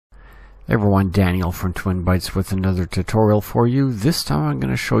Hey everyone, Daniel from Twin Bytes with another tutorial for you. This time I'm going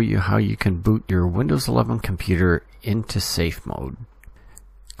to show you how you can boot your Windows 11 computer into safe mode.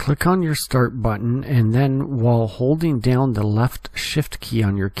 Click on your start button and then while holding down the left shift key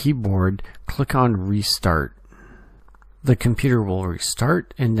on your keyboard, click on restart. The computer will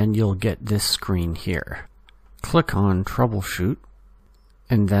restart and then you'll get this screen here. Click on troubleshoot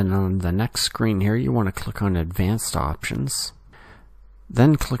and then on the next screen here you want to click on advanced options.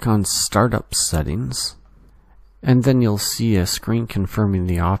 Then click on Startup Settings, and then you'll see a screen confirming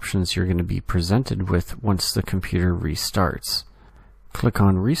the options you're going to be presented with once the computer restarts. Click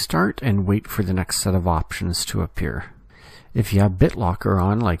on Restart and wait for the next set of options to appear. If you have BitLocker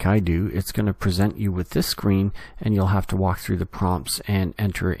on, like I do, it's going to present you with this screen and you'll have to walk through the prompts and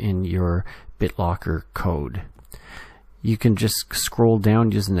enter in your BitLocker code. You can just scroll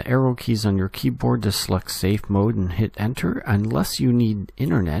down using the arrow keys on your keyboard to select safe mode and hit enter. Unless you need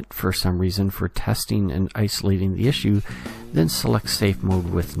internet for some reason for testing and isolating the issue, then select safe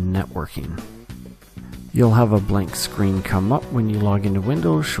mode with networking. You'll have a blank screen come up when you log into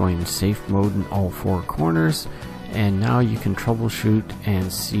Windows showing safe mode in all four corners, and now you can troubleshoot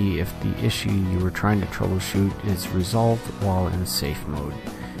and see if the issue you were trying to troubleshoot is resolved while in safe mode.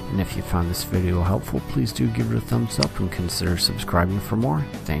 And if you found this video helpful, please do give it a thumbs up and consider subscribing for more.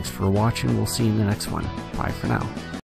 Thanks for watching. We'll see you in the next one. Bye for now.